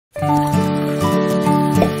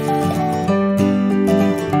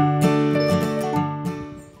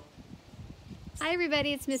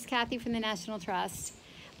everybody, it's Miss Kathy from the National Trust.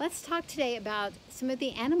 Let's talk today about some of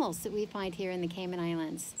the animals that we find here in the Cayman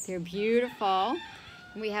Islands. They're beautiful.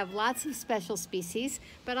 We have lots of special species,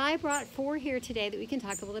 but I brought 4 here today that we can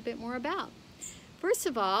talk a little bit more about. First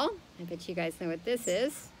of all, I bet you guys know what this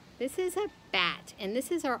is. This is a bat, and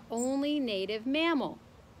this is our only native mammal.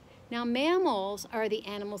 Now, mammals are the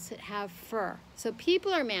animals that have fur. So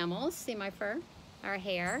people are mammals, see my fur, our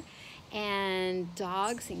hair, and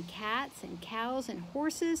dogs and cats and cows and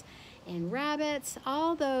horses and rabbits,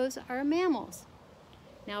 all those are mammals.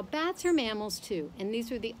 Now, bats are mammals too, and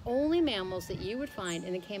these are the only mammals that you would find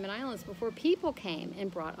in the Cayman Islands before people came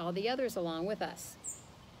and brought all the others along with us.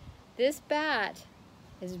 This bat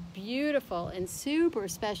is beautiful and super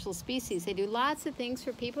special species. They do lots of things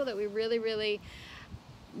for people that we really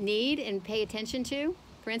need and pay attention to.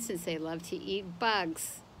 For instance, they love to eat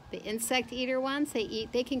bugs. The insect eater ones,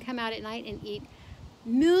 they can come out at night and eat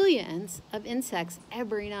millions of insects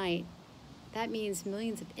every night. That means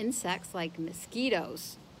millions of insects like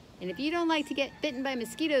mosquitoes. And if you don't like to get bitten by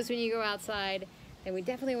mosquitoes when you go outside, then we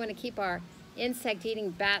definitely want to keep our insect-eating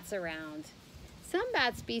bats around. Some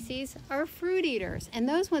bat species are fruit eaters, and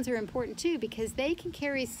those ones are important too because they can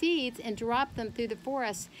carry seeds and drop them through the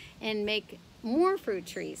forest and make more fruit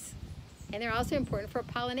trees. And they're also important for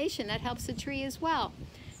pollination. That helps the tree as well.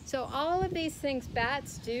 So all of these things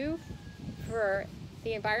bats do for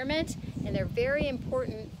the environment, and they're very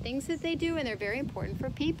important things that they do, and they're very important for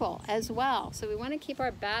people as well. So we want to keep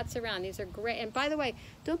our bats around. These are great. And by the way,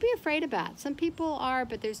 don't be afraid of bats. Some people are,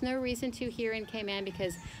 but there's no reason to here in Cayman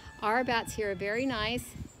because our bats here are very nice.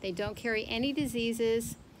 They don't carry any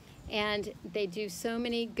diseases, and they do so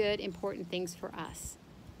many good, important things for us.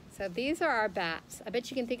 So these are our bats. I bet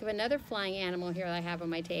you can think of another flying animal here that I have on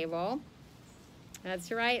my table.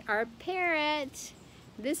 That's right, our parrot.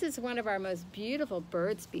 This is one of our most beautiful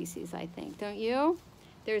bird species, I think, don't you?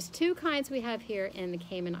 There's 2 kinds we have here in the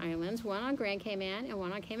Cayman Islands, one on Grand Cayman and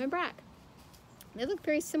one on Cayman Brac. They look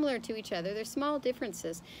very similar to each other. They're small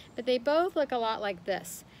differences, but they both look a lot like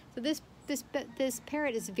this. So this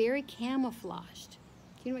parrot is very camouflaged.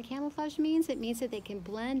 Do you know what camouflage means? It means that they can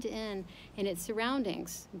blend in its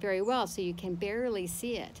surroundings very well, so you can barely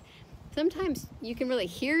see it. Sometimes you can really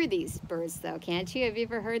hear these birds though, can't you? Have you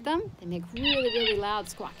ever heard them? They make really loud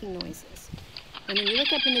squawking noises. And when you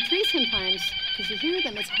look up in the tree sometimes, because you hear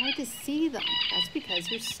them, it's hard to see them. That's because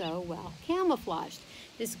they're so well camouflaged.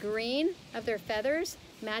 This green of their feathers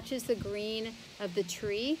matches the green of the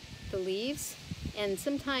tree, the leaves, and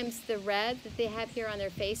sometimes the red that they have here on their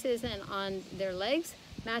faces and on their legs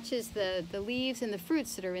matches the leaves and the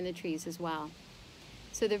fruits that are in the trees as well.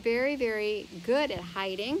 So they're very good at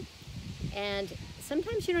hiding. And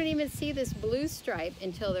sometimes you don't even see this blue stripe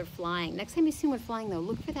until they're flying. Next time you see one flying though,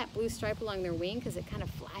 look for that blue stripe along their wing because it kind of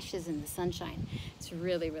flashes in the sunshine. It's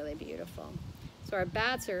really beautiful. So our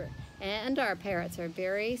bats and our parrots are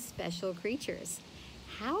very special creatures.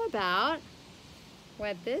 How about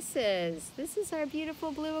what this is? This is our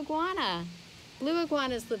beautiful blue iguana. Blue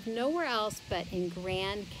iguanas live nowhere else but in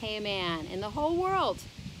Grand Cayman. In the whole world,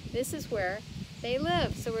 this is where they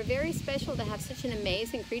live. So we're very special to have such an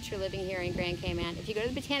amazing creature living here in Grand Cayman. If you go to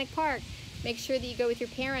the Botanic Park, make sure that you go with your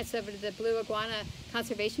parents over to the Blue Iguana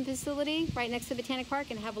Conservation Facility right next to the Botanic Park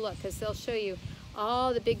and have a look because they'll show you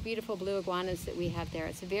all the big beautiful blue iguanas that we have there.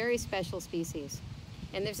 It's a very special species.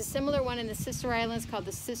 And there's a similar one in the Sister Islands called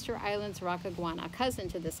the Sister Islands rock iguana, a cousin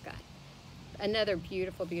to this guy. Another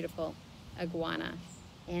beautiful iguana.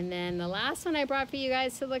 And then the last one I brought for you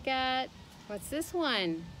guys to look at, what's this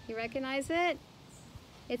one? You recognize it?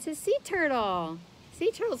 It's a sea turtle. Sea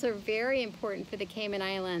turtles are very important for the Cayman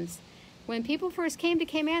Islands. When people first came to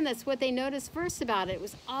Cayman, that's what they noticed first about it. It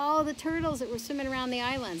was all the turtles that were swimming around the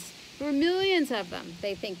islands. There were millions of them,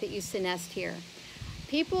 they think, that used to nest here.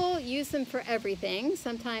 People use them for everything.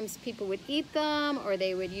 Sometimes people would eat them, or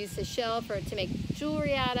they would use the shell to make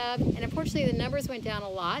jewelry out of. And unfortunately, the numbers went down a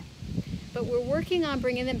lot. But we're working on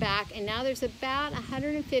bringing them back, and now there's about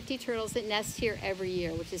 150 turtles that nest here every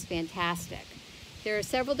year, which is fantastic. There are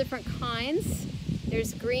several different kinds.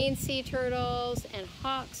 There's green sea turtles and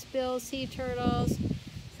hawksbill sea turtles.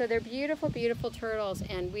 So they're beautiful turtles,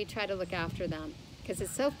 and we try to look after them because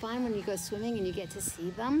it's so fun when you go swimming and you get to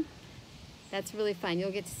see them. That's really fun.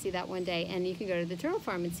 You'll get to see that one day, and you can go to the turtle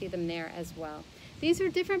farm and see them there as well. These are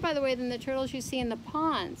different, by the way, than the turtles you see in the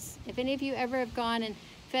ponds. If any of you ever have gone and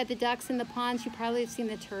fed the ducks in the ponds, you probably have seen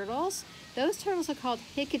the turtles. Those turtles are called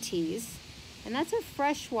hickatids, and that's a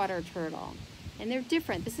freshwater turtle. And they're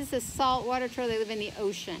different. This is a saltwater turtle. They live in the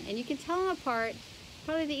ocean. And you can tell them apart.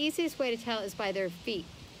 Probably the easiest way to tell is by their feet.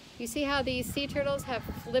 You see how these sea turtles have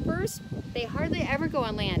flippers? They hardly ever go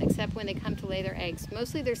on land except when they come to lay their eggs.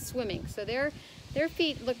 Mostly they're swimming, so their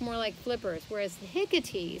feet look more like flippers, whereas the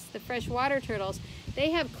hikites, the freshwater turtles,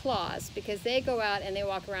 they have claws because they go out and they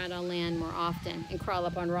walk around on land more often and crawl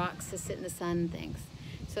up on rocks to sit in the sun and things.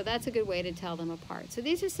 So that's a good way to tell them apart. So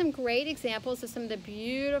these are some great examples of some of the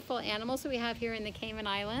beautiful animals that we have here in the Cayman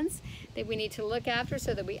Islands that we need to look after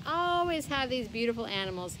so that we always have these beautiful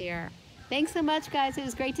animals here. Thanks so much, guys. It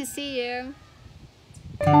was great to see you.